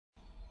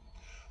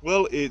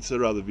Well, it's a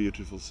rather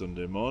beautiful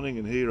Sunday morning,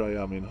 and here I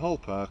am in Hall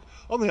Park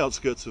on the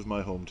outskirts of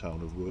my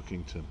hometown of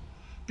Workington.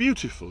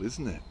 Beautiful,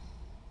 isn't it?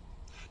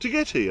 To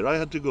get here, I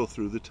had to go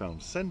through the town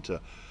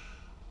centre,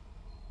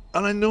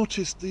 and I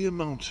noticed the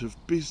amount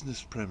of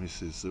business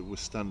premises that were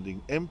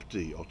standing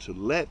empty or to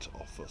let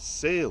or for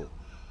sale.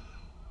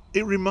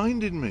 It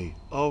reminded me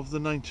of the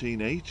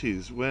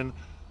 1980s when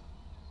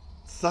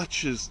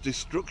Thatcher's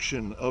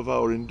destruction of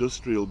our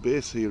industrial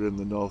base here in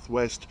the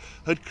northwest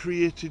had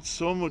created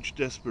so much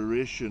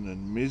desperation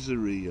and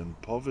misery and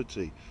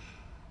poverty,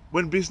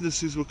 when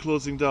businesses were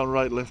closing down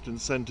right, left and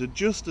centre,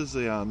 just as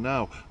they are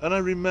now. And I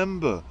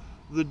remember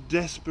the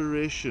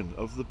desperation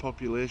of the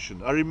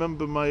population. I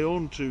remember my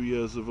own 2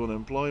 years of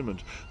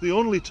unemployment, the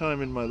only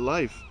time in my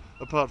life,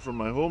 apart from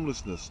my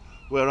homelessness,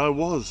 where I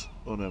was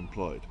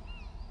unemployed.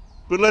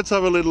 But let's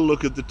have a little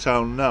look at the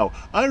town now.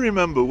 I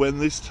remember when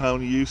this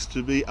town used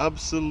to be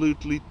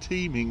absolutely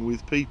teeming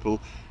with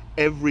people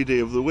every day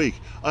of the week.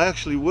 I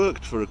actually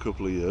worked for a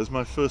couple of years.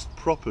 My first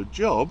proper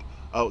job,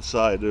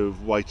 outside of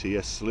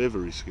YTS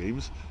slavery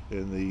schemes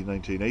in the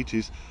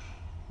 1980s,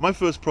 my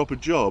first proper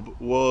job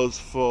was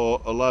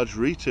for a large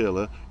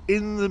retailer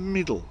in the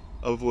middle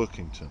of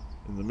Workington,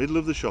 in the middle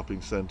of the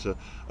shopping centre.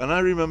 And I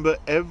remember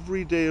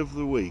every day of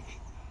the week,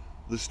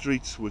 the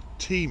streets were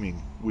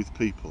teeming with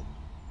people.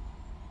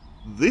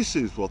 This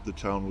is what the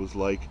town was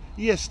like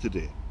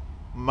yesterday,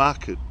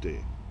 market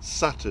day,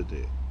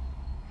 Saturday.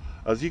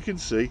 As you can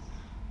see,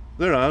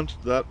 there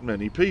aren't that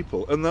many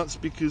people, and that's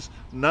because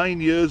 9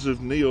 years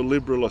of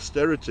neoliberal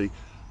austerity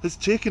has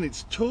taken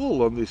its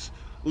toll on this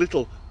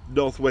little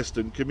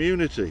northwestern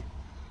community.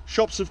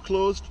 Shops have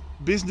closed,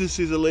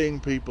 businesses are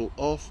laying people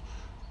off,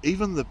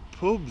 even the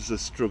pubs are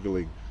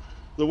struggling.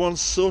 The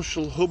once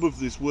social hub of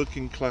this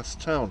working class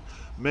town,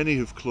 many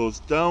have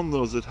closed down.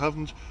 Those that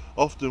haven't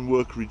often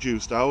work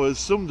reduced hours.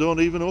 Some don't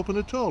even open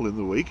at all in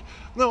the week.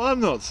 Now, I'm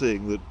not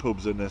saying that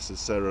pubs are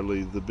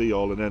necessarily the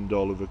be-all and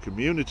end-all of a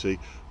community,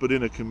 but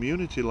in a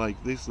community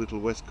like this little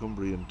West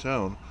Cumbrian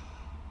town,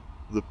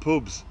 the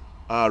pubs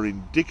are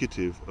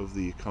indicative of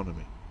the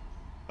economy,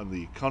 and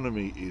the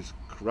economy is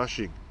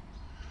crashing.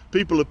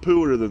 People are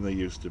poorer than they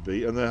used to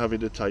be, and they're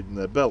having to tighten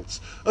their belts.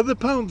 And the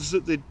pounds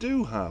that they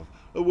do have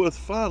are worth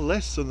far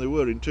less than they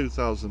were in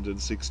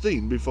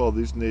 2016, before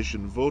this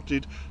nation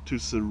voted to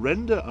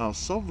surrender our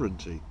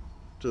sovereignty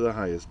to the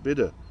highest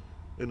bidder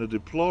in a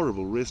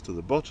deplorable race to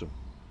the bottom.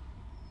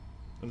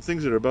 And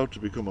things are about to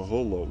become a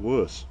whole lot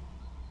worse.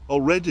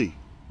 Already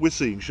we're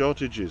seeing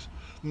shortages.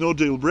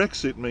 No-deal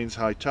Brexit means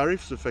high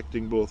tariffs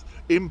affecting both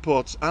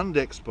imports and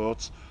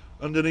exports,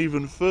 and an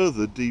even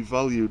further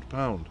devalued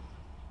pound.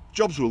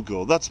 Jobs will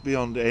go, that's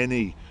beyond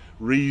any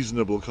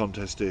reasonable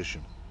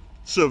contestation.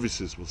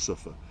 Services will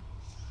suffer.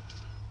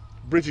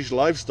 British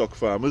livestock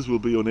farmers will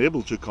be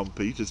unable to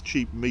compete as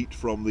cheap meat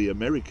from the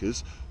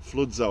Americas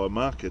floods our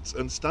markets,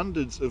 and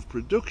standards of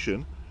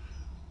production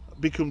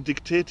become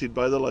dictated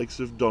by the likes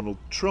of Donald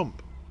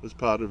Trump as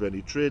part of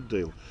any trade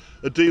deal.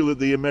 A deal that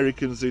the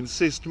Americans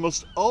insist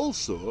must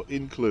also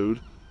include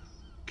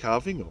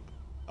carving up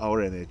our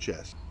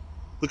NHS.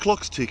 The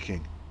clock's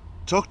ticking.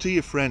 Talk to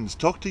your friends,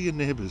 talk to your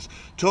neighbours,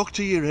 talk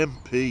to your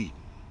MP.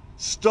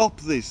 Stop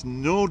this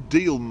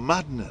no-deal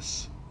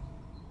madness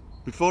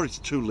before it's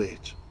too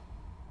late.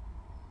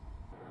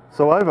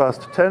 So I've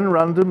asked 10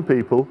 random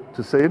people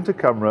to say into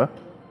camera,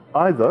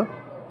 either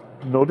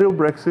no-deal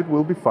Brexit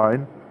will be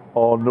fine,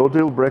 or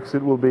no-deal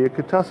Brexit will be a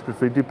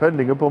catastrophe,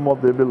 depending upon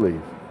what they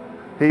believe.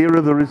 Here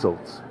are the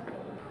results.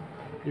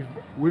 If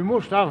we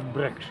must have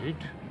Brexit,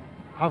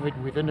 have it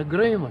with an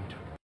agreement.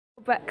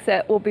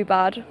 Brexit will be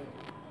bad.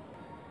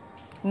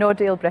 No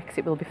deal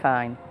Brexit will be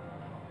fine.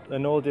 A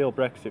no-deal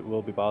Brexit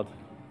will be bad.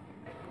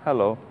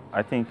 Hello,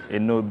 I think a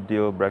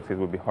no-deal Brexit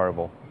would be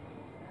horrible.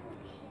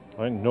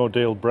 I think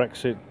no-deal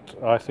Brexit,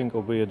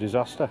 will be a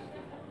disaster.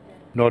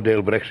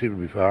 No-deal Brexit would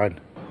be fine.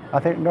 I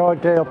think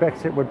no-deal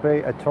Brexit would be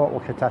a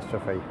total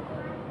catastrophe.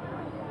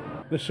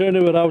 The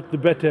sooner we're out, the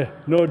better.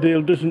 No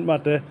deal doesn't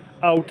matter.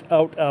 Out,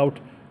 out, out,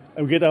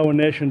 and get our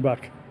nation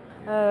back.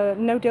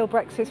 No deal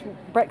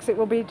Brexit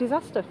will be a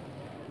disaster.